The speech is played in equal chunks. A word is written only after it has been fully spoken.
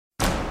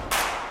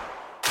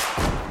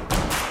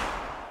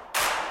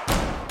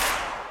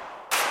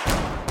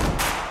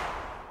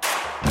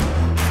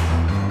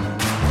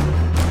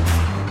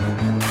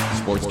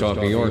Sports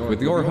Talk New York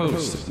with your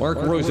hosts, Mark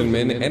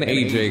Rosenman and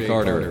AJ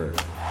Carter.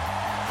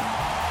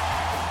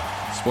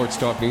 Sports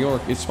Talk New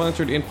York is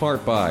sponsored in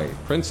part by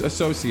Prince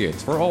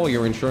Associates for all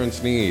your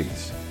insurance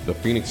needs, the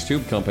Phoenix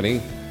Tube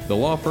Company, the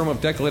law firm of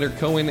Declator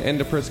Cohen and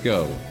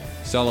DePrisco,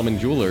 Solomon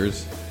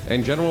Jewelers,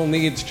 and General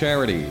Needs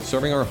Charity,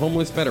 serving our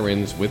homeless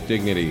veterans with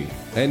dignity.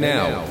 And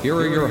now, here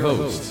are your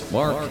hosts,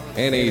 Mark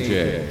and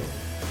AJ.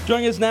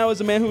 Joining us now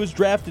is a man who was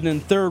drafted in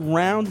the third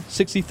round,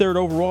 63rd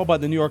overall by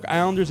the New York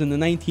Islanders in the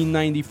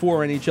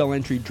 1994 NHL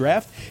entry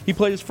draft. He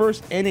played his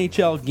first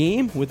NHL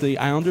game with the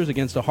Islanders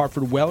against the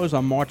Hartford Whalers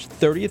on March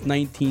 30th,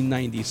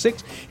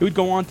 1996. He would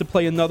go on to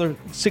play another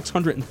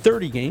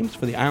 630 games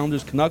for the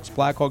Islanders, Canucks,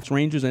 Blackhawks,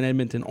 Rangers, and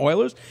Edmonton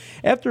Oilers.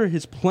 After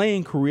his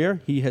playing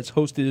career, he has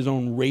hosted his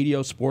own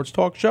radio sports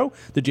talk show,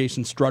 The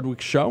Jason Strudwick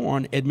Show,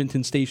 on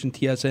Edmonton station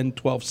TSN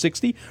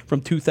 1260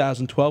 from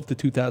 2012 to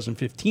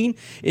 2015.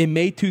 In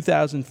May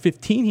 2015,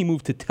 he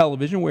moved to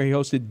television, where he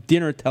hosted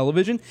Dinner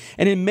Television.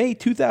 And in May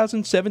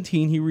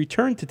 2017, he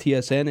returned to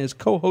TSN as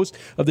co-host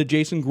of The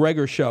Jason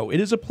Gregor Show. It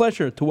is a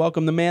pleasure to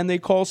welcome the man they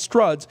call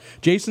Struds,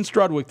 Jason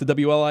Strudwick, to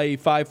WLIE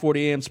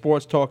 540 AM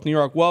Sports Talk New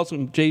York.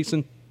 Welcome,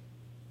 Jason.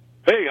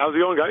 Hey, how's it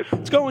going, guys?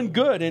 It's going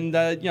good, and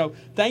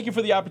thank you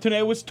for the opportunity.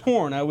 I was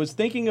torn. I was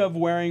thinking of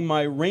wearing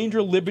my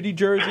Ranger Liberty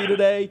jersey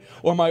today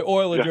or my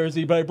Oiler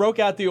jersey, but I broke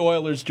out the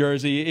Oilers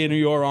jersey in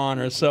your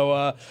honor.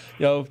 So,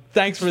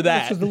 thanks for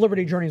that. This is the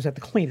Liberty Journeys at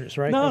the Cleaners,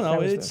 right?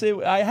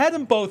 I had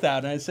them both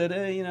out, and I said,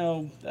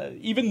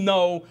 even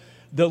though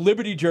the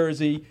Liberty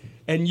jersey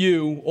and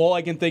you, all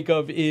I can think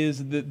of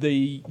is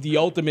the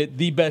ultimate,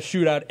 the best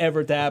shootout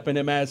ever to happen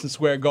at Madison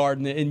Square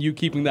Garden, and you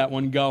keeping that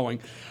one going.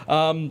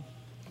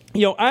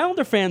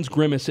 Islander fans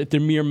grimace at the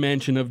mere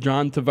mention of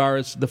John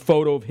Tavares, the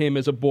photo of him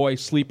as a boy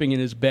sleeping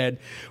in his bed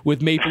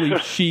with maple leaf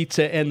sheets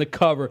and the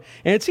cover.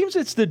 And it seems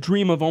it's the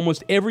dream of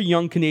almost every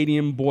young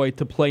Canadian boy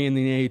to play in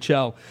the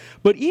AHL.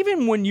 But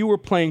even when you were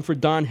playing for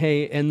Don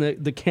Hay and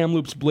the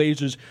Kamloops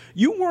Blazers,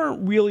 you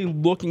weren't really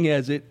looking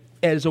at it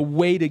as a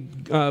way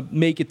to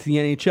make it to the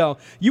NHL.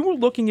 You were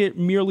looking at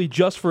merely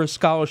just for a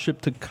scholarship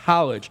to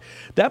college.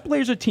 That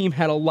Blazer team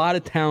had a lot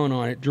of talent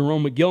on it.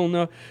 Jerome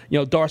McGillna,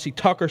 Darcy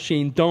Tucker,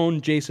 Shane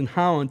Doan, Jason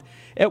Holland.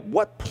 At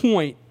what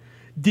point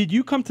did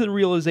you come to the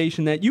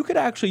realization that you could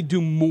actually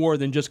do more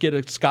than just get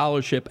a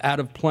scholarship out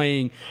of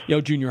playing,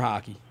 junior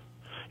hockey?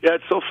 Yeah,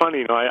 it's so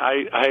funny.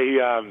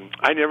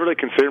 I never really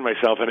considered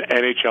myself an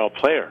NHL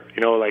player.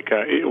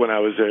 When I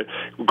was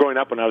growing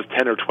up, when I was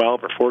 10 or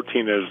 12 or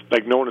 14, there's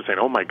no one was saying,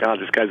 "Oh my God,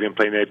 this guy's going to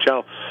play in the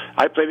NHL."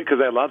 I played it because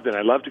I loved it.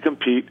 I loved to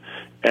compete,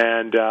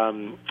 and I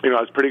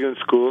was pretty good in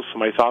school. So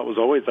my thought was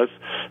always,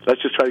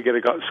 let's just try to get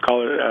a college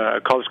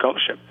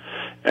scholarship.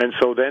 And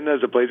so then,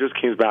 as the Blazers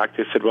came back,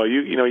 they said, "Well,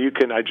 you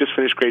can." I just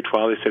finished grade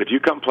 12. They said, "If you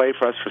come play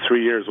for us for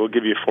 3 years, we'll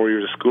give you 4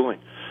 years of schooling."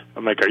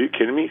 I'm like, "Are you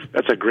kidding me?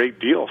 That's a great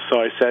deal." So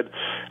I said,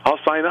 "I'll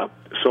sign up."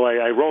 So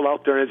I rolled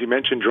out there, and as you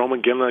mentioned, Jerome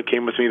McGillna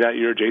came with me that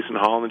year. Jason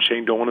Holland and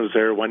Shane Doan was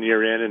there 1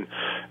 year in. And,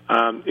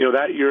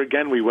 that year,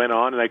 again, we went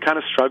on, and I kind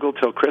of struggled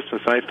till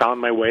Christmas, and I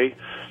found my way.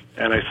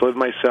 And I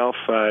solidified myself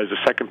as a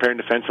second-pairing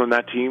defenseman on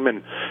that team.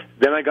 And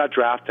then I got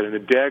drafted. And the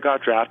day I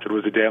got drafted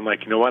was the day I'm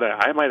like, you know what,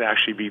 I might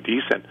actually be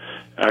decent.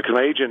 Because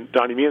my agent,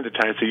 Donnie Meehan at the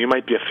time, said, you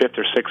might be a fifth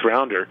or sixth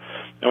rounder.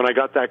 And when I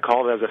got that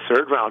call as a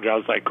third rounder, I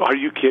was like, are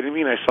you kidding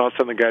me? And I saw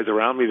some of the guys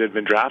around me that had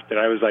been drafted.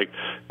 I was like,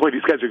 boy,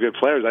 these guys are good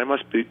players. I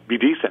must be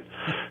decent.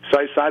 So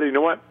I decided, you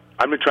know what,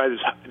 I'm going to try this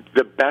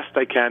the best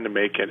I can to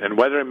make it. And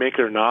whether I make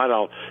it or not,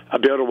 I'll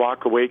be able to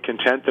walk away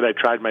content that I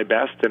tried my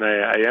best. And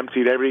I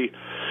emptied every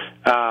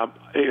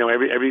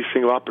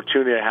single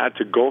opportunity I had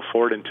to go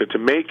for it and to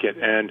make it.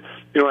 And,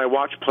 I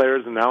watch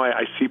players, and now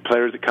I see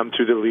players that come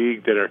through the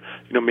league that are,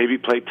 maybe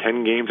play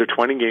 10 games or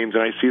 20 games,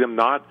 and I see them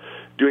not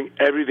doing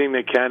everything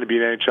they can to be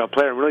an NHL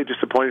player. I'm really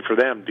disappointed for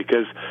them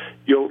because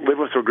you'll live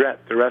with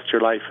regret the rest of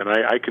your life. And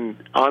I can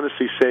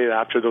honestly say that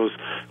after those,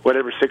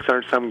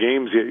 600-some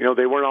games,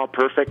 they weren't all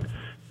perfect,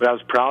 but I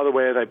was proud of the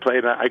way that I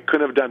played. I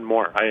couldn't have done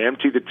more. I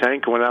emptied the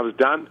tank, and when I was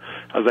done,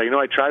 I was like,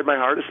 I tried my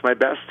hardest, my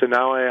best, and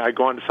now I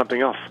go on to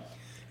something else.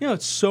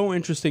 It's so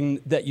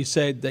interesting that you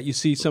said that you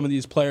see some of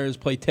these players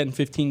play 10,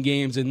 15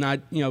 games and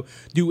not,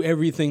 do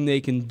everything they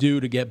can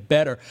do to get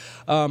better.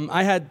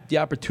 I had the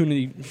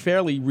opportunity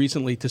fairly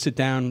recently to sit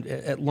down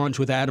at lunch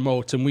with Adam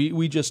Oates, and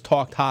we just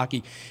talked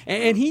hockey.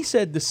 And he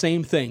said the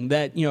same thing,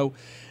 that,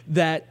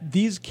 that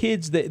these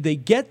kids, they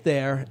get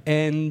there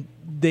and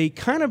they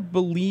kind of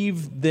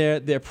believe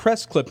their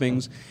press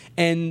clippings,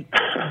 and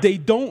they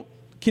don't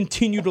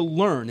continue to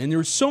learn, and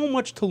there's so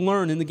much to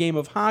learn in the game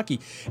of hockey.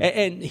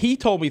 And he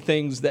told me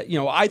things that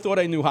I thought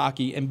I knew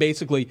hockey, and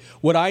basically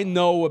what I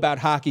know about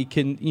hockey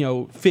can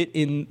fit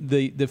in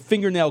the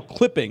fingernail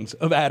clippings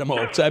of Adam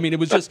Oates. I mean, it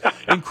was just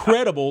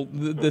incredible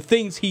the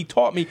things he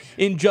taught me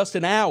in just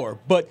an hour.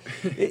 But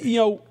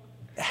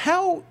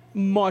how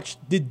much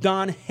did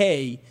Don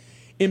Hay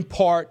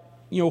impart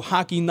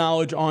hockey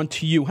knowledge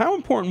onto you? How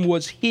important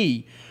was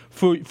he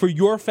for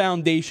your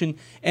foundation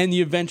and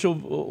the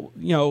eventual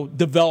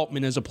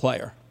development as a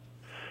player?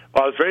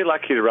 Well, I was very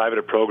lucky to arrive at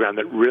a program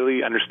that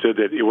really understood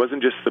that it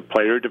wasn't just the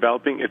player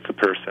developing, it's the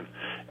person.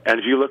 And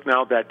if you look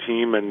now at that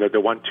team and the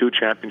won 2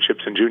 championships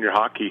in junior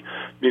hockey,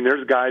 I mean,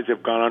 there's guys that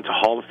have gone on to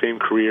Hall of Fame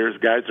careers,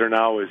 guys that are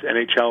now as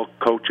NHL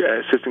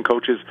assistant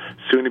coaches,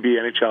 soon to be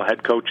NHL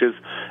head coaches.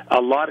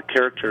 A lot of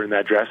character in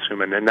that dressing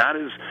room, and that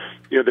is,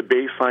 the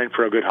baseline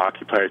for a good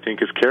hockey player, I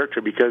think, is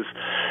character. Because,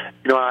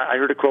 I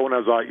heard a quote when I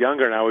was a lot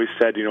younger, and I always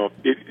said,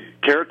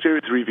 character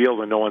is revealed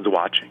when no one's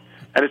watching.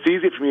 And it's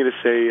easy for me to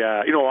say,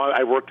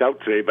 I worked out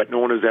today, but no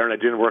one was there, and I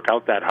didn't work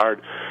out that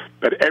hard.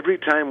 But every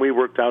time we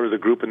worked out as a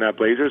group in that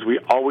Blazers, we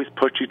always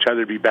pushed each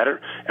other to be better,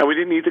 and we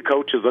didn't need the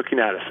coaches looking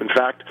at us. In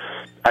fact,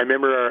 I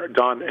remember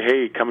Don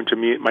Hay coming to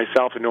me,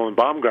 myself and Nolan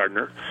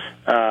Baumgartner,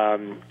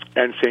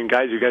 and saying,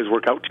 guys, you guys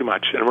work out too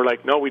much. And we're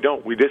like, no, we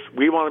don't. We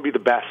want to be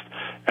the best.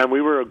 And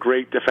we were a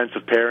great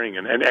defensive pairing,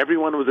 and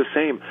everyone was the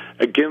same.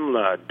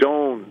 Ginla,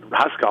 Doan,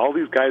 Huska, all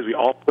these guys, we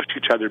all pushed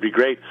each other to be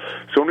great.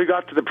 So when we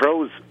got to the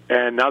pros,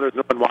 and now there's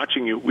no one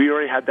watching you, we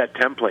already had that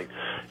template.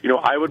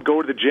 I would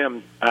go to the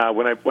gym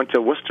when I went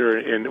to Worcester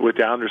with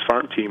the Islanders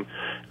farm team.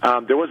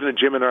 There wasn't a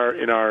gym in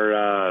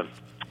our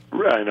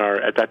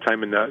at that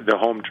time in the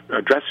home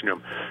dressing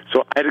room,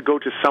 so I had to go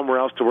to somewhere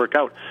else to work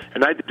out,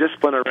 and I had the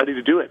discipline already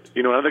to do it.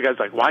 Another guy's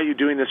like, "Why are you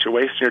doing this? You're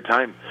wasting your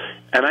time."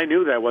 And I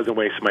knew that I wasn't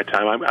wasting my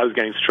time. I was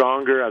getting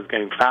stronger. I was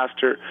getting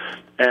faster,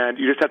 and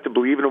you just have to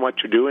believe in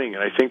what you're doing.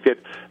 And I think that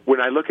when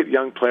I look at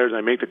young players,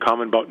 I make the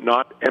comment about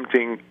not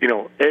emptying,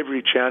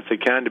 every chance they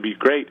can to be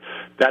great.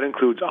 That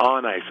includes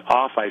on ice,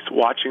 off ice,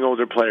 watching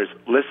older players,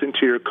 listen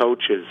to your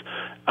coaches,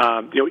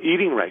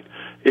 eating right.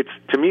 It's,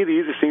 to me, the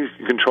easiest thing you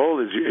can control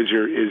is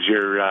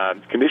your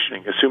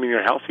conditioning, assuming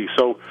you're healthy.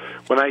 So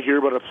when I hear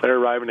about a player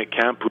arriving at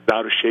camp who's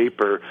out of shape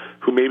or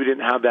who maybe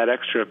didn't have that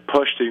extra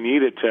push they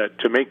needed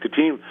to make the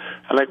team,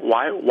 I'm like,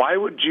 why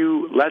would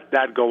you let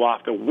that go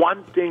off? The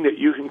one thing that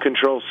you can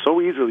control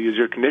so easily is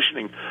your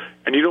conditioning,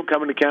 and you don't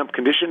come into camp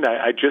conditioned.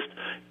 I just,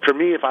 for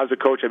me, if I was a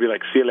coach, I'd be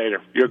like, see you later.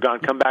 You're gone.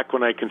 Come back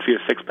when I can see a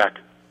six-pack.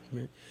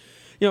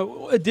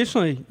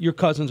 Additionally, your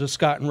cousins are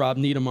Scott and Rob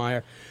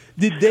Niedermeyer.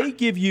 Did they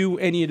give you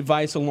any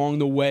advice along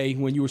the way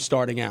when you were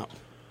starting out?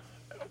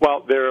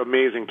 Well, they're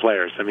amazing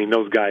players. I mean,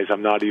 those guys,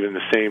 I'm not even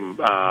the same,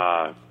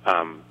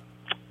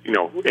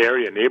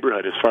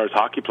 neighborhood as far as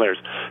hockey players.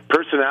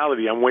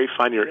 Personality, I'm way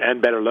funnier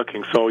and better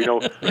looking. So,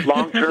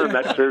 long term,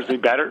 that serves me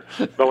better.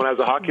 But when I was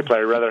a hockey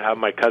player, I'd rather have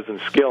my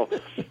cousin's skill.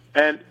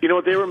 And,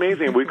 they were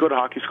amazing. We'd go to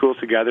hockey schools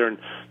together, and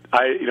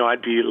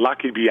I'd be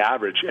lucky to be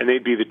average, and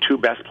they'd be the 2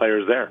 best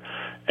players there.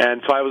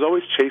 And so I was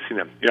always chasing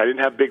them. I didn't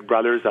have big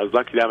brothers. I was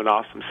lucky to have an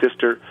awesome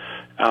sister,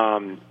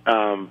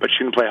 but she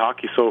didn't play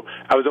hockey. So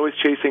I was always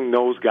chasing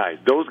those guys.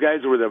 Those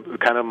guys were the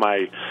kind of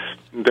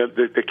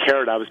the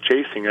carrot I was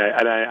chasing.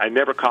 I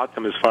never caught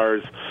them as far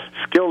as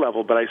skill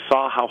level, but I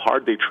saw how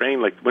hard they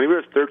trained. Like when we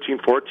were 13,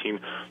 14,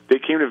 they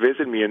came to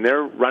visit me, and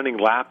they're running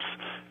laps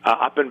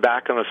up and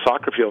back on a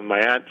soccer field, and my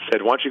aunt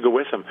said, why don't you go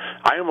with them?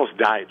 I almost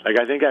died.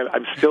 I think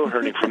I'm still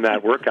hurting from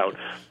that workout.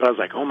 But I was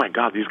like, oh, my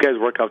God, these guys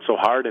work out so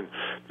hard. And,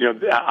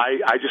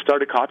 I just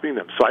started copying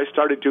them. So I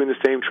started doing the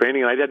same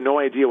training, and I had no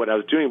idea what I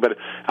was doing, but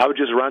I would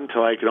just run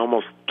till I could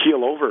almost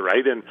keel over,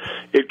 right? And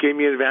it gave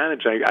me an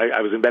advantage.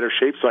 I was in better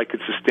shape, so I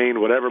could sustain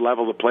whatever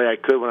level of play I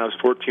could when I was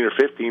 14 or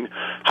 15,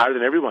 higher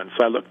than everyone,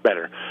 so I looked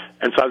better.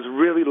 And so I was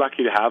really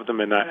lucky to have them.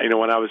 And,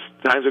 when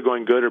times are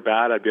going good or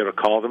bad, I'd be able to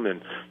call them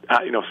and,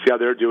 see how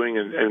they're doing.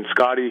 And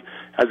Scotty,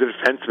 as a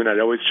defenseman, I'd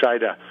always try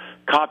to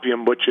copy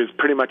him, which is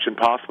pretty much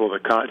impossible to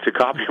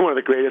copy one of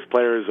the greatest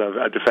players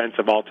of defense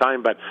of all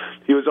time. But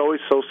he was always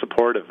so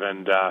supportive,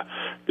 and I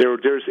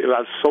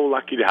was so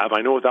lucky to have.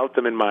 I know without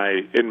them in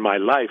my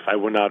life, I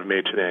would not have made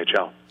it to the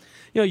NHL.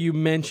 You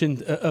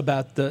mentioned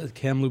about the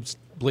Kamloops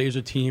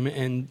Blazer team,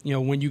 and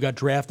when you got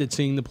drafted,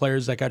 seeing the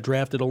players that got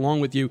drafted along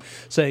with you,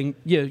 saying,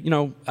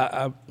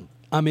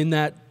 I'm in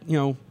that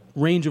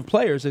range of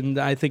players, and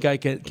I think I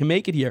can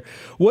make it here.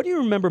 What do you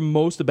remember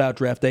most about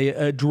draft day?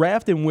 A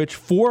draft in which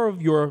 4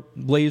 of your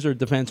Blazer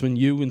defensemen,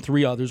 you and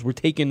 3 others, were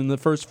taken in the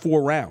first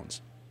 4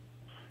 rounds.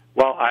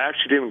 Well, I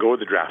actually didn't go to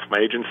the draft. My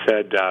agent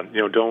said,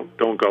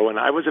 don't go. And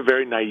I was a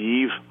very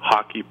naive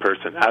hockey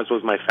person, as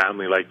was my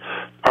family. Like,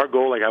 our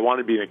goal, I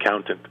wanted to be an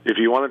accountant. If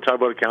you want to talk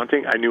about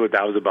accounting, I knew what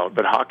that was about.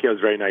 But hockey, I was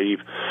very naive.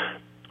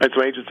 And so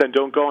my agent said,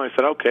 don't go. And I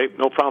said, okay,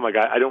 no problem.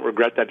 I don't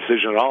regret that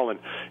decision at all. And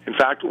in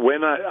fact,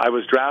 when I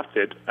was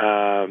drafted,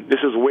 this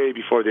is way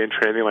before the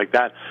entry or anything like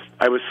that,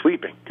 I was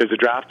sleeping because the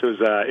draft was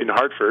in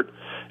Hartford.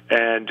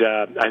 And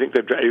I think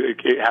that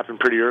it happened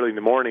pretty early in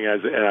the morning,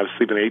 and I was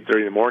sleeping at 8:30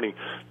 in the morning.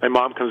 My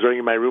mom comes running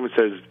in my room and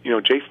says,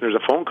 Jason, there's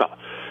a phone call.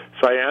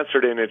 So I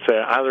answered, and it's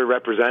an Islander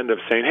representative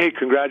saying, hey,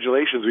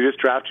 congratulations, we just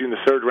drafted you in the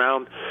 3rd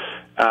round.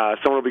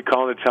 someone will be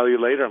calling to tell you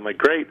later. I'm like,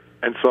 great.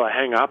 And so I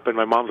hang up, and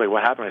my mom's like,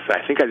 what happened? I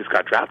said, I think I just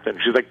got drafted.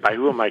 And she's like, by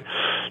who? I'm like,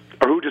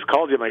 or who just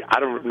called you? I'm like,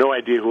 I don't no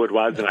idea who it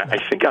was, and I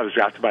think I was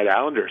drafted by the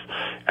Islanders.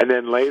 And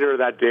then later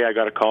that day, I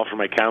got a call from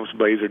my Kamloops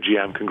Blazer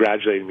GM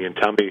congratulating me and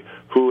telling me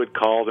who had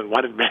called and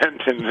what it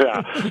meant. And,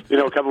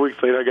 a couple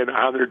weeks later, I got an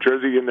Islander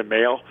jersey in the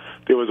mail.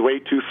 It was way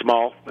too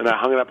small, and I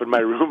hung it up in my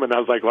room, and I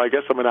was like, well, I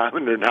guess I'm an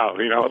Islander now.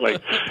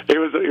 It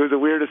was the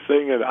weirdest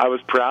thing, and I was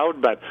proud,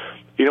 but,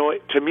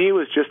 to me, it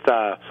was just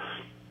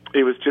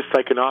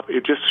like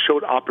it just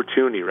showed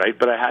opportunity, right?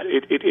 But I had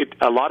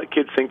a lot of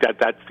kids think that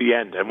that's the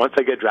end. And once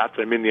I get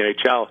drafted, I'm in the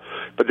NHL.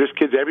 But there's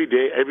kids every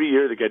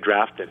year that get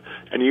drafted,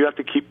 and you have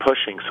to keep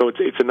pushing. So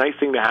it's a nice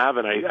thing to have,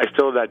 and I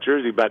still have that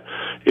jersey. But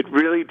it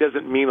really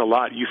doesn't mean a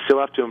lot. You still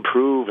have to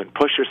improve and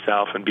push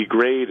yourself and be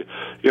great,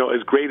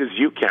 as great as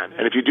you can.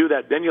 And if you do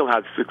that, then you'll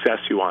have the success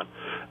you want,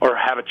 or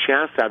have a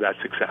chance to have that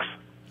success.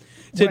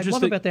 What I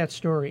love about that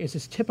story is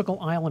it's typical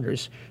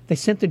Islanders. They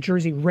sent the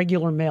jersey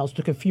regular mails.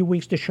 Took a few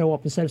weeks to show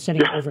up instead of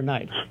sending it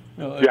overnight.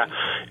 Yeah.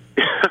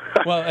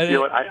 Well,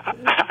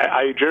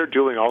 Jared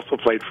Dooling also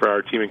played for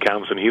our team in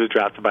Kamloops, and he was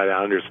drafted by the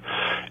Islanders.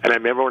 And I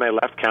remember when I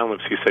left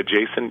Kamloops, he said,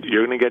 Jason,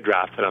 you're going to get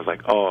drafted. I was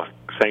like, oh,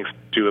 thanks,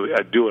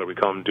 Dooler. We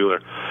call him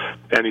Dooler.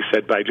 And he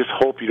said, but I just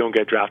hope you don't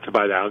get drafted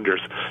by the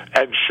Islanders.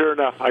 And sure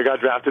enough, I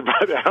got drafted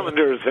by the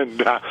Islanders, and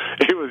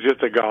it was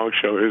just a gong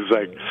show. It was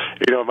like,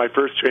 my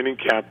first training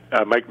camp,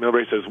 Mike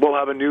Milbury says, we'll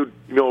have a new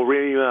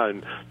arena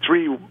in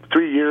three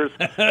years.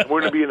 We're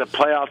going to be in the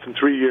playoffs in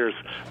 3 years.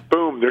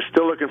 Boom, they're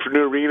still looking for a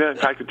new arena. In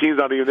fact, the team's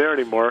not even there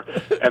anymore.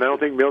 And I don't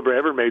think Milbury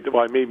ever made the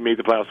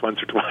playoffs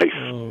once or twice.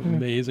 Oh,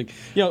 amazing.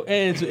 And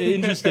it's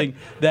interesting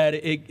that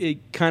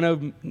it kind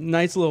of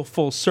nice little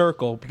full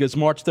circle, because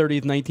March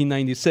 30th,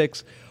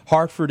 1996,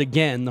 Hartford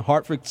again, the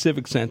Hartford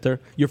Civic Center,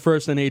 your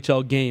first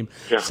NHL game.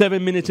 Yeah.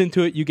 7 minutes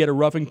into it, you get a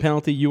roughing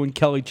penalty. You and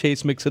Kelly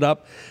Chase mix it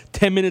up.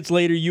 10 minutes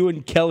later, you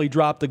and Kelly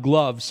drop the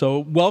glove. So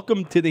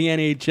welcome to the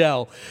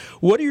NHL.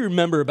 What do you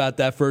remember about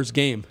that first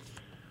game?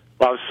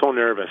 Well, I was so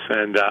nervous,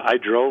 and I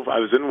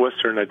was in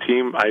Worcester, and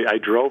I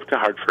drove to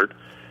Hartford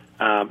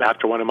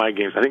after one of my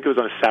games. I think it was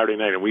on a Saturday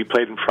night, and we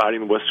played on Friday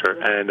in Worcester,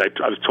 and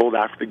I was told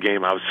after the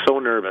game, I was so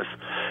nervous.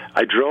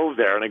 I drove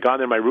there, and I got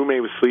there, my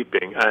roommate was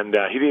sleeping, and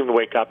he didn't even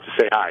wake up to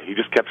say hi. He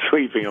just kept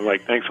sleeping. I'm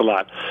like, thanks a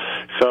lot.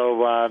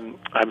 So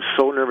I'm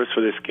so nervous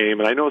for this game,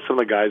 and I know some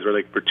of the guys were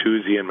like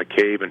Bertuzzi and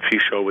McCabe, and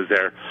Fichot was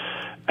there.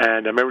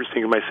 And I remember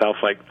thinking to myself,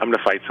 like, I'm going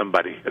to fight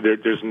somebody.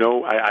 There's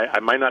no, I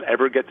might not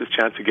ever get this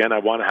chance again. I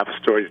want to have a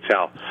story to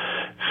tell.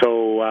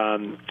 So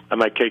I'm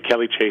like, hey,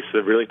 Kelly Chase is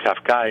a really tough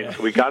guy.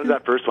 So we got into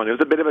that first one. It was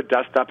a bit of a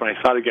dust-up, and I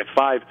thought I'd get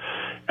 5.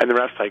 And the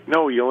rest like,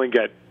 no, you only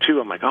get 2.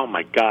 I'm like, oh,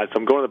 my God. So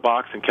I'm going to the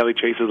box, and Kelly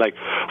Chase is like,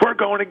 we're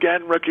going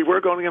again, rookie. We're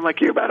going again. I'm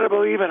like, you better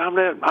believe it. I'm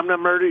gonna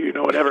murder you,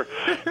 whatever.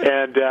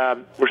 And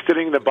we're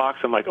sitting in the box.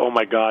 I'm like, oh,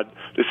 my God,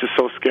 this is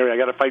so scary. I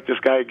got to fight this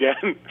guy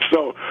again.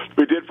 So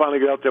we did finally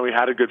get out there. We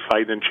had a good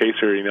fight. And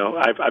Chaser,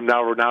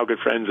 we're now good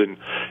friends. And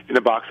in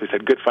the box, they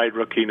said, good fight,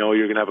 rookie.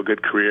 You're going to have a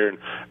good career. And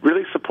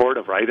really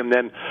supportive, right? And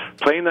then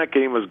playing that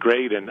game was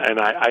great. And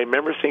I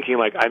remember thinking,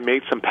 like, I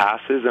made some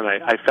passes, and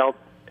I felt,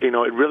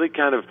 it really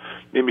kind of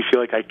made me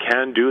feel like I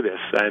can do this.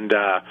 And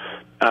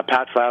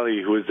Pat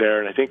Flatley, who was there,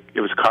 and I think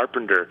it was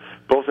Carpenter,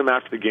 both of them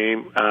after the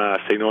game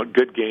say,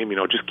 good game,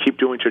 just keep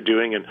doing what you're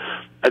doing. And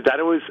that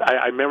always,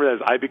 I remember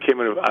that as I became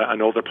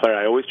an older player,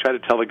 I always try to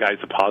tell the guys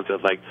the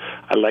positive, like,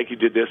 I like you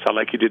did this, I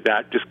like you did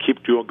that, just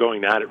keep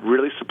going at it.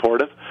 Really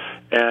supportive.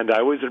 And I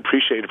always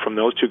appreciated from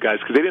those two guys,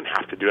 because they didn't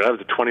have to do it. I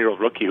was a 20-year-old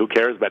rookie, who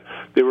cares? But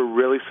they were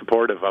really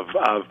supportive of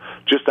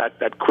just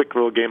that quick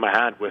little game I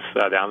had with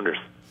the Islanders.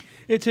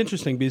 It's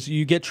interesting because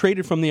you get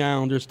traded from the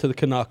Islanders to the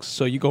Canucks,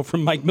 so you go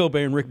from Mike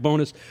Milbury and Rick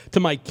Bowness to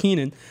Mike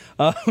Keenan,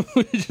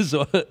 which is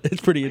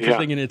it's pretty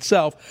interesting in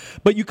itself.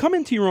 But you come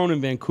into your own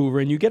in Vancouver,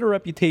 and you get a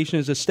reputation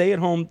as a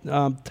stay-at-home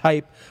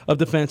type of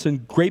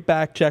defenseman, great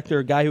back checker,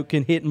 a guy who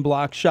can hit and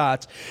block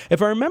shots.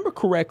 If I remember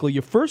correctly,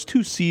 your first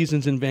 2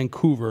 seasons in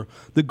Vancouver,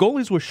 the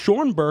goalies were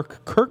Sean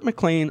Burke, Kirk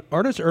McLean,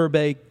 Artis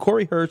Urbe,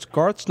 Corey Hertz,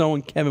 Garth Snow,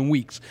 and Kevin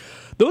Weeks.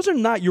 Those are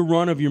not your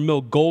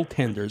run-of-your-mill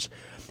goaltenders.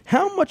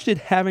 How much did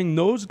having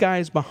those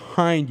guys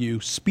behind you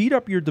speed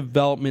up your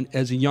development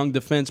as a young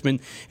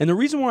defenseman? And the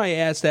reason why I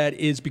ask that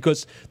is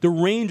because the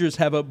Rangers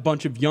have a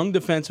bunch of young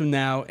defensemen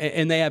now,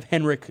 and they have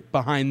Henrik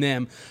behind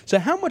them. So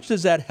how much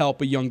does that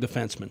help a young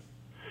defenseman?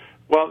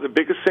 Well, the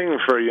biggest thing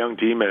for a young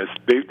team is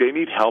they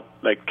need help,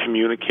 like,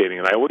 communicating.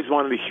 And I always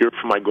wanted to hear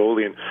from my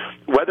goalie. And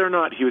whether or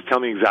not he was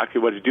telling me exactly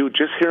what to do,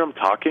 just hear him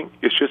talking,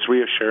 it's just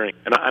reassuring.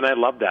 And I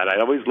love that. I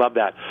always love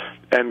that.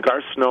 And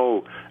Garth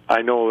Snow,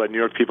 I know that New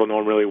York people know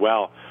him really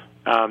well.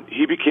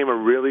 He became a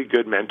really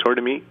good mentor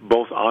to me,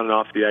 both on and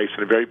off the ice,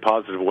 in a very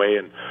positive way.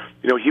 And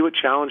he would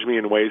challenge me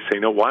in ways,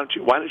 saying, why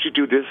don't you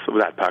do this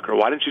with that puck, or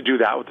why don't you do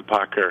that with the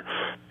puck, or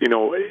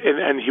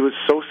and he was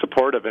so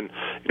supportive. And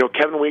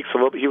Kevin Weeks,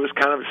 he was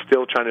kind of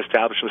still trying to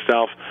establish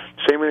himself.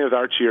 Same thing with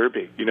Archie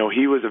Irby.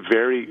 He was a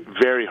very,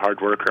 very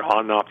hard worker on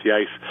and off the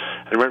ice.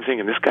 I remember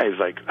thinking, this guy is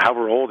like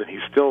however old, and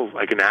he's still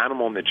like an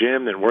animal in the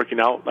gym and working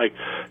out. Like,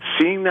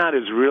 seeing that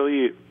is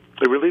really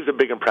it really leaves a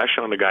big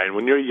impression on the guy. And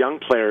when you're a young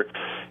player,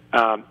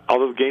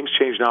 although the game's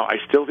changed now, I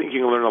still think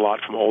you can learn a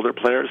lot from older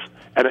players.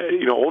 And,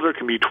 older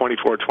can be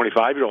 24,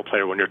 25-year-old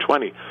player when you're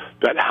 20.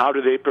 But how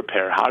do they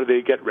prepare? How do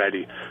they get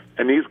ready?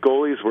 And these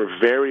goalies were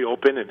very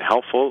open and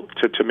helpful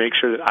to make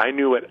sure that I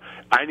knew what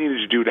I needed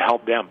to do to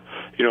help them.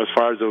 As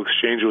far as the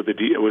exchange with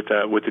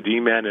the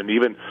D-man, and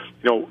even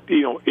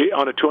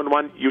on a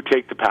 2-on-1, you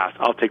take the pass,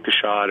 I'll take the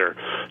shot, or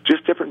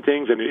just different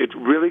things, and it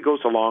really goes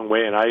a long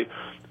way. And I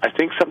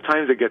think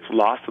sometimes it gets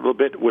lost a little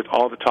bit with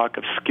all the talk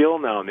of skill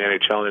now in the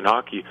NHL and in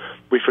hockey.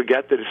 We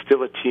forget that it's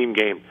still a team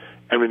game,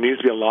 and there needs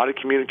to be a lot of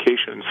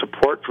communication and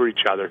support for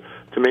each other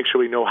to make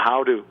sure we know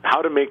how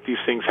to make these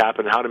things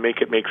happen, how to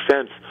make it make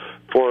sense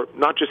for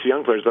not just the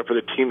young players, but for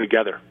the team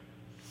together.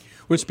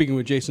 We're speaking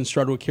with Jason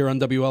Strudwick here on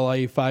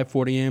WLIE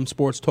 540 AM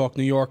Sports Talk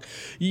New York.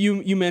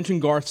 You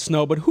mentioned Garth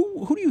Snow, but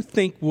who do you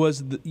think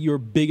was your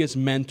biggest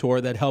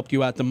mentor that helped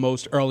you out the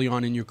most early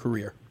on in your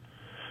career?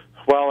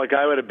 Well, a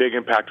guy who had a big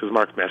impact was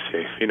Mark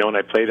Messier. And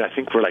I played, I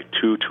think, for like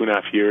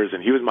 2.5 years,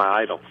 and he was my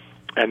idol.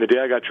 And the day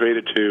I got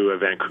traded to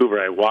Vancouver,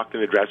 I walked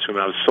in the dressing room,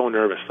 and I was so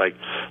nervous. Like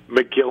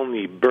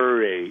McGillney,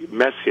 Bure,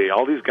 Messier,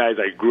 all these guys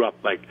I grew up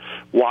like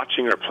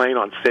watching or playing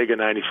on Sega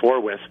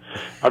 94 with.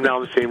 I'm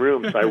now in the same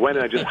room, so I went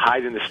and I just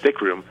hide in the stick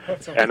room.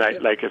 And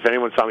if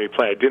anyone saw me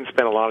play, I didn't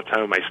spend a lot of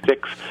time with my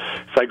sticks.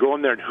 So I go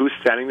in there, and who's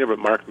standing there but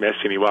Mark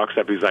Messier? And he walks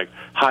up, he's like,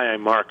 "Hi,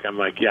 I'm Mark." I'm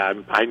like, "Yeah,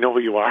 I know who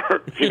you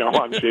are.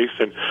 I'm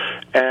Jason."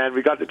 And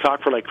we got to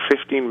talk for like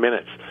 15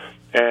 minutes.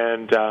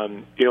 And,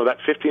 that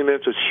 15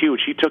 minutes was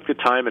huge. He took the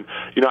time, and,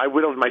 I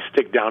whittled my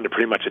stick down to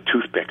pretty much a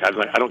toothpick. I was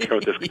like, I don't care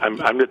what this, I'm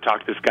going to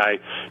talk to this guy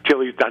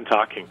till he's done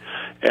talking.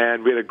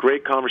 And we had a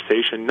great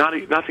conversation,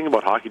 nothing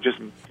about hockey, just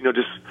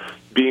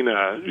being,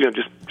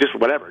 just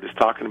whatever, just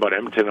talking about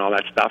Edmonton and all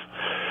that stuff.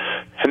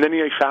 And then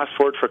fast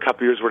forward for a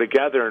couple of years, we're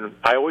together, and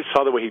I always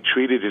saw the way he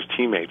treated his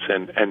teammates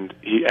and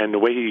the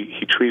way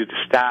he treated the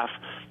staff,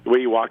 the way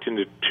he walked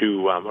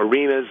into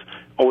arenas,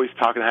 always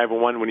talking to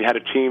everyone. When you had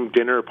a team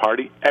dinner or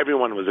party,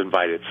 everyone was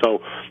invited.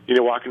 So,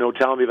 walk in a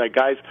hotel and be like,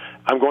 "Guys,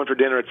 I'm going for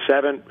dinner at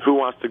 7. Who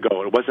wants to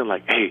go?" It wasn't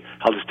like, "Hey,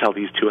 I'll just tell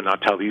these two and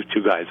not tell these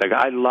two guys." Like,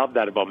 I love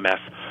that about Mess.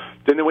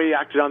 Then the way he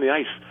acted on the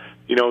ice.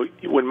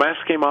 When Mess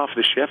came off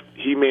the shift,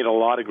 he made a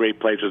lot of great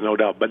plays, there's no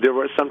doubt. But there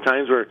were some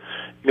times where,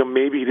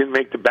 maybe he didn't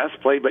make the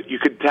best play, but you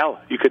could tell.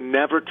 You could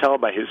never tell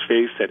by his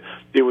face that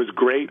it was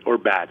great or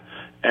bad.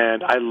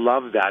 And I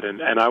love that.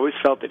 And I always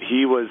felt that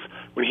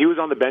when he was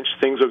on the bench,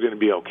 things were going to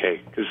be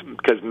okay.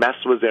 Because Mess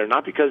was there,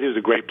 not because he was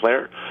a great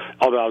player,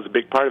 although I was a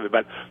big part of it,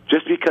 but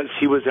just because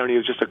he was there and he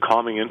was just a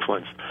calming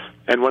influence.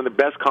 And one of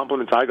the best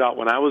compliments I got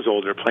when I was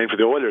older playing for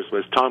the Oilers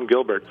was Tom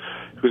Gilbert,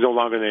 who's no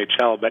longer in the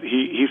NHL, but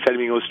he said to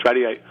me,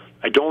 "Struddy,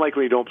 I don't like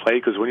when you don't play,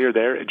 because when you're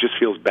there, it just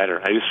feels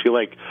better. I just feel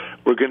like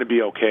we're going to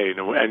be okay,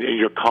 and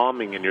you're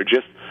calming, and you're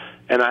just..."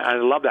 And I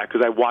love that,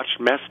 because I watched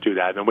Mess do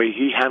that, and the way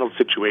he handled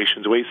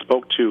situations, the way he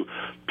spoke to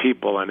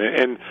people.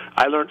 And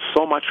I learned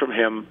so much from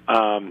him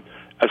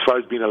as far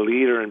as being a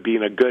leader and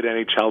being a good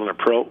NHL and a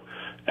pro.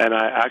 And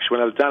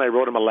when I was done, I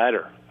wrote him a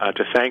letter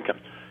to thank him.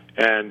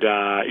 And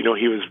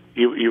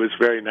he was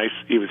very nice.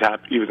 He was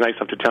happy. He was nice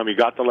enough to tell me he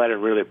got the letter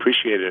and really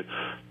appreciated it.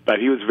 But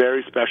he was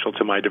very special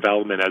to my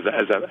development as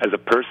a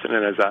person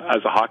and as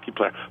a hockey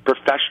player,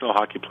 professional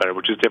hockey player,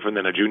 which is different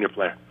than a junior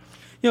player.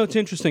 It's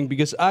interesting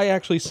because I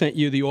actually sent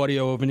you the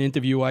audio of an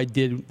interview I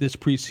did this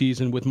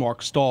preseason with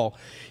Mark Stahl.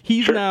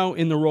 He's now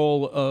in the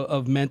role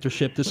of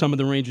mentorship to some of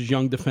the Rangers'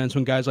 young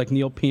defensemen, guys like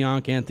Neil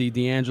Pionk, Anthony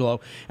DeAngelo.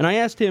 And I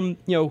asked him,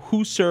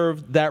 who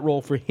served that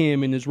role for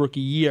him in his rookie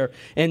year.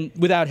 And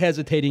without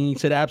hesitating, he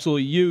said,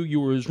 absolutely you. You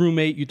were his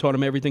roommate. You taught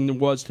him everything there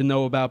was to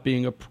know about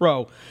being a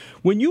pro.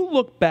 When you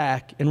look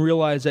back and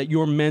realize that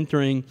your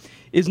mentoring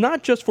is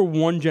not just for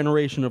one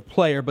generation of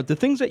player, but the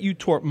things that you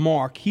taught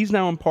Mark, he's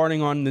now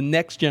imparting on the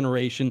next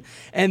generation,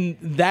 and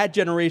that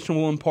generation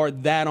will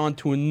impart that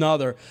onto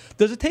another.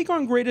 Does it take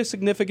on greater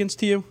significance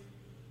to you?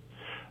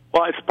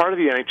 Well, it's part of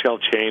the NHL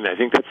chain. I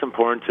think that's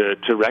important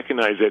to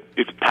recognize that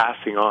it's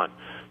passing on.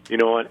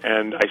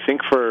 And I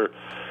think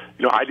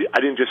I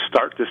didn't just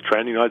start this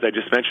trend. As I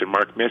just mentioned,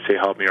 Mark Messier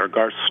helped me, or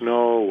Garth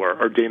Snow,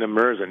 or Dana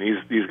Merz, and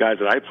these guys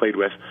that I played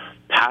with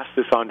passed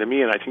this on to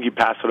me, and I think you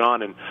pass it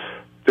on. And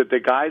the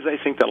guys I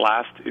think that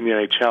last in the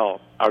NHL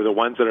are the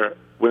ones that are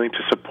willing to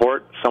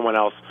support someone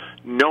else,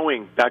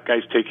 knowing that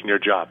guy's taking your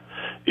job.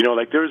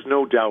 There's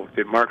no doubt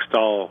that Mark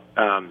Stahl,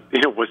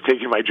 was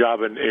taking my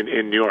job in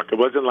New York. It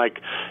wasn't like,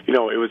 I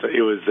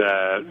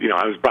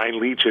was Brian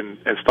Leach and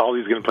Stahl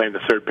was going to play in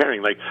the third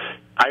pairing.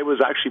 I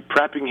was actually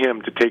prepping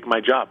him to take my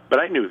job, but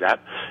I knew that.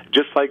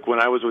 Just like when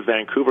I was with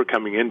Vancouver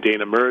coming in,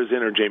 Dana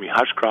Merzin or Jamie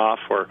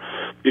Hushcroft or,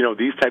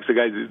 these types of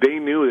guys, they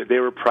knew that they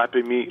were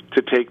prepping me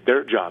to take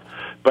their job.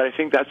 But I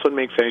think that's what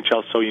makes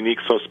NHL so unique,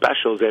 so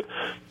special, is that,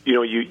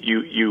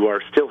 you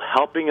are still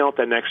helping out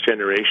that next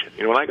generation.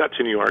 When I got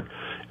to New York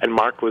and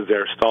Mark was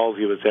there,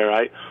 Stalsy was there,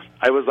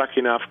 I was lucky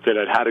enough that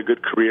I'd had a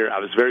good career. I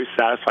was very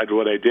satisfied with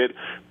what I did,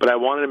 but I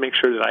wanted to make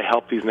sure that I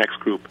helped these next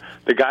group.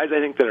 The guys I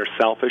think that are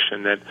selfish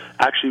and that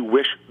actually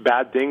wish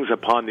bad things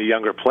upon the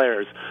younger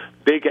players,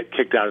 they get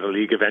kicked out of the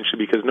league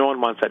eventually because no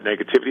one wants that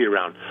negativity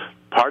around.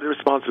 Part of the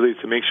responsibility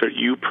is to make sure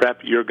you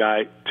prep your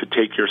guy to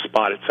take your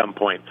spot at some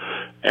point.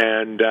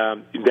 And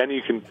then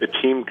the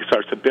team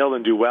starts to build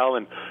and do well.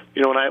 And,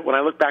 when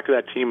I look back at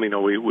that team,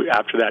 we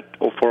after that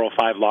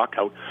 04-05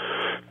 lockout,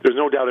 there's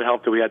no doubt it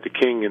helped that we had the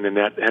king in the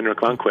net, Henrik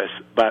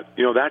Lundqvist. But,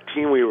 that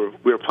team, we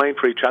were playing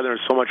for each other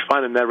and so much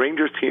fun. And that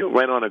Rangers team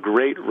went on a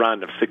great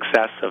run of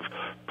success, of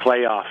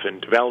playoff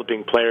and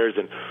developing players.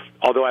 And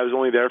although I was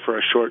only there for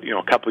a short,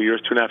 couple of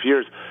years, 2.5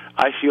 years,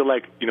 I feel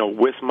like,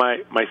 with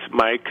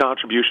my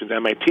contributions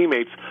and my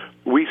teammates,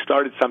 we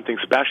started something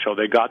special.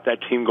 They got that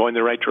team going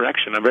the right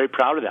direction. I'm very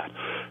proud of that.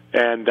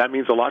 And that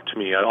means a lot to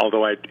me,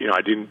 although I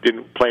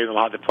didn't play in a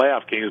lot of the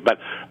playoff games, but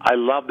I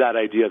love that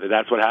idea that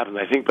that's what happens.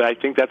 I think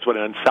that's what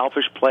an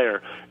unselfish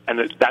player, and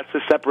that's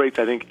what separates,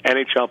 I think,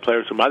 NHL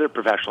players from other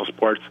professional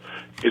sports,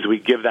 is we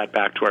give that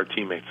back to our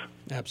teammates.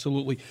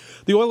 Absolutely.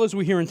 The Oilers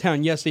were here in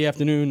town yesterday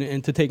afternoon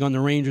and to take on the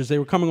Rangers. They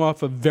were coming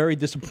off a very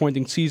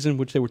disappointing season,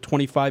 which they were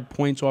 25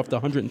 points off the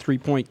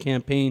 103-point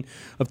campaign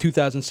of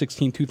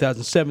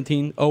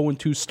 2016-2017,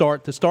 0-2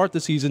 start to start the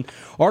season.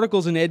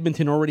 Articles in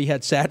Edmonton already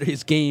had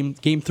Saturday's game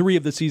 3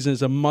 of the season,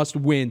 as a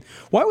must-win.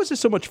 Why was there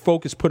so much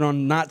focus put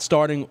on not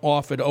starting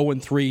off at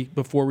 0-3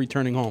 before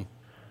returning home?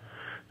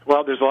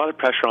 Well, there's a lot of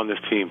pressure on this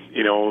team.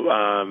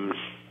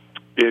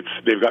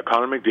 They've got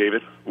Connor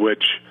McDavid,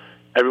 which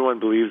everyone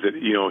believes that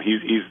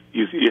he's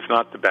if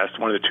not the best,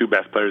 one of the 2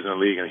 best players in the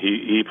league, and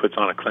he puts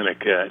on a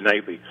clinic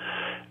nightly.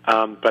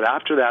 But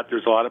after that,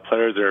 there's a lot of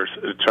players that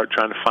are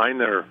trying to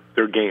find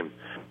their game,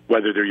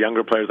 whether they're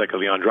younger players like a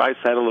Leon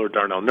Draisaitl or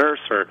Darnell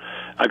Nurse, or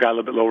a guy a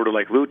little bit lower to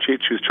like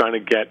Lucic, who's trying to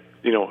get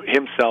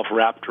himself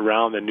wrapped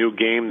around the new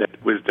game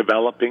that was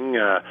developing.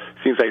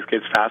 Seems like it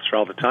gets faster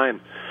all the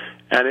time,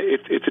 and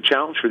it's a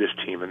challenge for this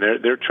team, and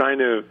they're trying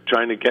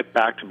to get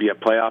back to be a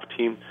playoff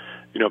team.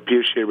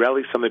 Peter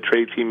Chiarelli, some of the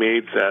trades he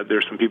made,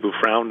 there's some people who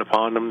frowned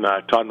upon him.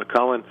 Todd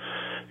McCullough,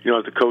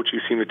 as a coach,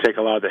 you seem to take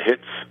a lot of the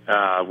hits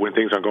when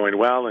things aren't going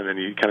well, and then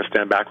you kind of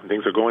stand back when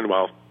things are going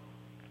well,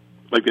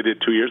 like they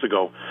did 2 years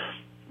ago.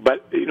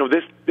 But,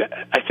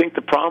 I think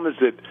the problem is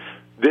that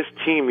this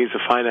team needs to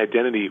find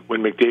identity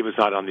when McDavid's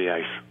not on the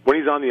ice. When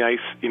he's on the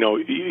ice,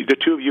 the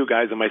 2 of you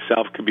guys and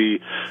myself could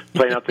be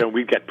playing out there and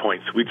we'd get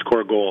points. We'd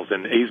score goals,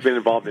 and he's been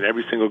involved in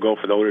every single goal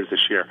for the Oilers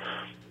this year.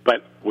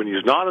 But when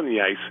he's not on the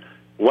ice,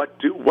 what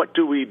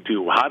do we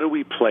do? How do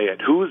we play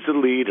it? Who's the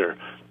leader?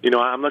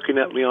 I'm looking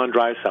at Leon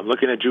Draisaitl. I'm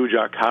looking at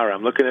Jujhar Khaira.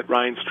 I'm looking at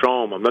Ryan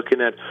Strome. I'm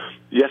looking at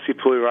Jesse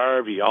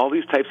Puljujärvi. All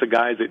these types of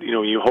guys that,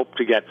 you hope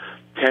to get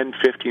 10,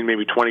 15,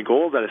 maybe 20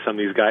 goals out of some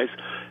of these guys.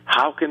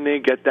 How can they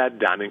get that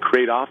done and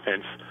create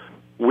offense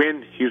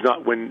when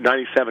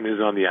 97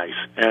 isn't on the ice?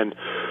 And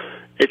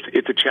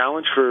it's a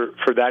challenge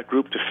for that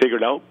group to figure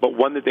it out, but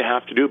one that they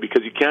have to do,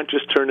 because you can't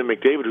just turn to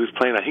McDavid, who's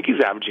playing, I think he's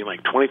averaging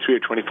like 23 or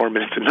 24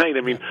 minutes a night.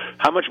 I mean,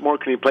 how much more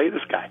can he play,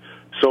 this guy?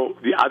 So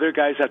the other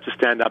guys have to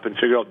stand up and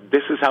figure out,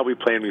 this is how we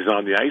play when he's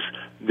on the ice.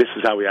 This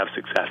is how we have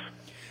success.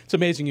 It's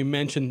amazing you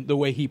mentioned the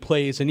way he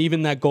plays, and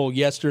even that goal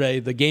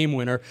yesterday, the game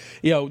winner,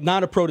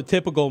 not a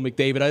prototypical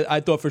McDavid. I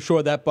thought for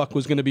sure that puck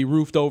was going to be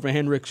roofed over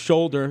Henrik's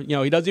shoulder.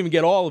 He doesn't even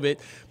get all of it,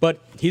 but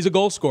he's a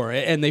goal scorer,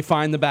 and they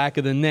find the back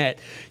of the net.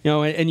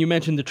 And you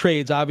mentioned the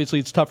trades. Obviously,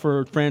 it's tough for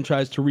a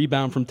franchise to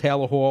rebound from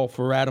Taylor Hall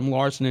for Adam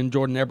Larson and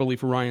Jordan Eberle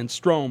for Ryan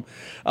Strome.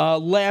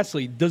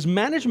 Lastly, does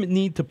management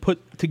need to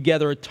put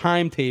together a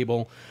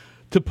timetable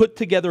to put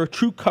together a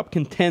true cup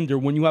contender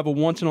when you have a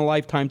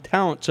once-in-a-lifetime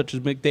talent such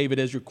as McDavid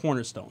as your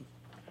cornerstone?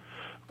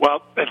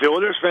 Well, if the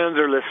Oilers fans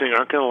are listening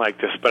aren't going to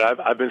like this, but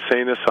I've been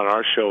saying this on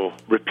our show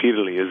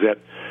repeatedly, is that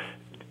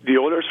the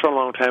Oilers for a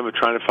long time are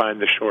trying to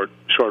find the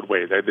short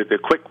way, the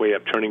quick way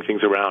of turning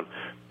things around.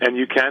 And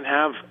you can't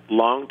have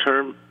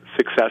long-term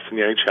success in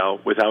the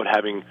NHL without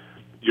having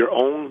your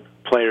own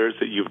players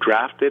that you've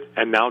drafted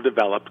and now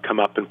developed come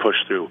up and push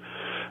through.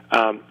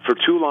 For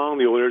too long,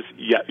 the Oilers,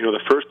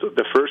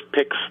 the first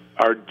picks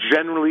are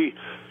generally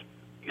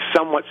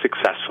somewhat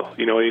successful.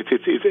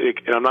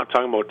 And I'm not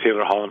talking about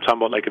Taylor Hall. I'm talking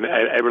about like an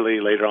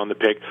Eberle later on the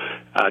pick,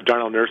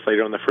 Darnell Nurse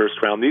later on the first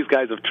round. These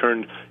guys have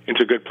turned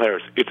into good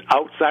players. It's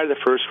outside of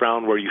the first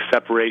round where you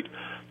separate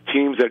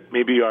teams that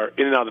maybe are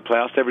in and out of the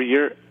playoffs every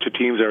year to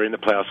teams that are in the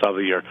playoffs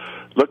every year.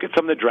 Look at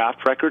some of the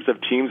draft records of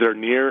teams that are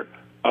near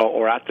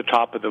or at the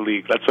top of the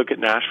league. Let's look at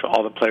Nashville,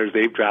 all the players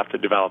they've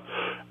drafted, developed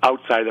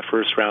outside of the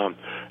first round.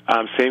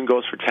 Same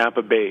goes for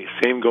Tampa Bay.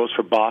 Same goes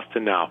for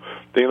Boston now.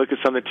 Then you look at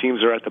some of the teams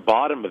that are at the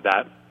bottom of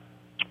that,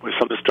 with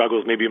some of the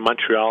struggles maybe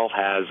Montreal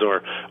has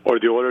or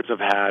the Oilers have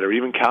had, or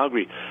even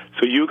Calgary.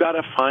 So you got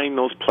to find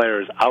those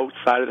players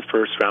outside of the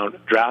first round,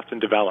 draft and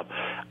develop.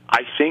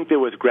 I think that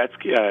with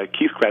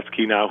Keith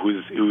Gretzky now,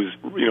 who's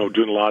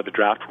doing a lot of the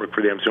draft work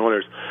for the Edmonton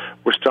Oilers,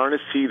 we're starting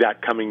to see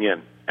that coming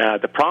in.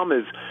 The problem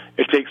is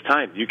it takes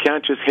time. You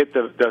can't just hit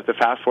the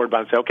fast forward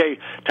button and say, okay,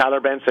 Tyler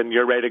Benson,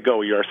 you're ready to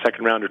go. You're a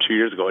second rounder 2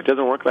 years ago. It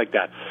doesn't work like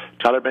that.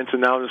 Tyler Benson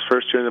now in his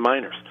first year in the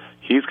minors.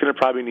 he's going to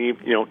probably need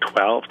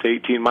 12 to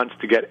 18 months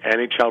to get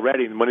NHL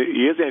ready. And when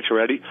he is NHL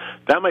ready,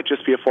 that might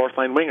just be a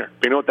fourth-line winger.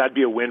 But you know what? That'd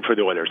be a win for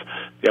the Oilers.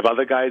 They have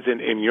other guys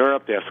in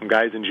Europe. They have some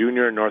guys in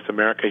junior in North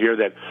America here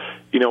that,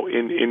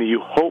 you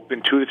hope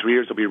in 2 to 3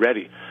 years they'll be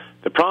ready.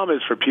 The problem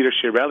is for Peter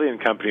Chiarelli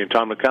and company and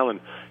Tom McClellan,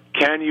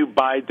 can you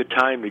bide the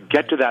time to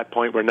get to that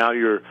point where now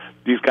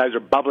these guys are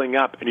bubbling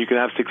up and you can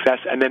have success,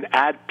 and then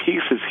add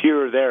pieces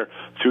here or there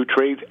through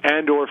trades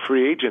and or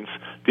free agents?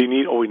 Do you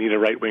need? We need a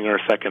right winger or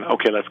a second.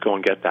 Okay, let's go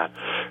and get that.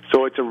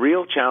 So it's a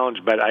real challenge,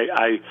 but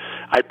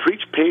I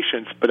preach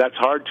patience, but that's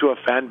hard to a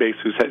fan base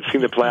who's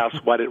seen the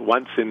playoffs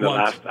once in the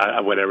last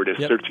whatever it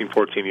is, 13,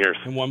 14 years.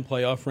 And one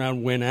playoff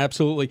round win,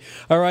 absolutely.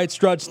 All right,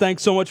 Strutz,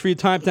 thanks so much for your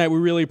time tonight. We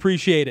really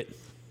appreciate it.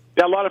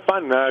 Yeah, a lot of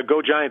fun.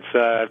 Go Giants.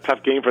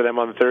 Tough game for them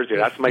on Thursday.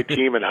 That's my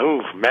team. And,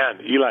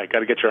 Eli, got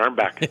to get your arm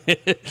back.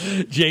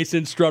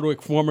 Jason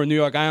Strudwick, former New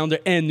York Islander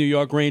and New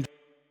York Ranger.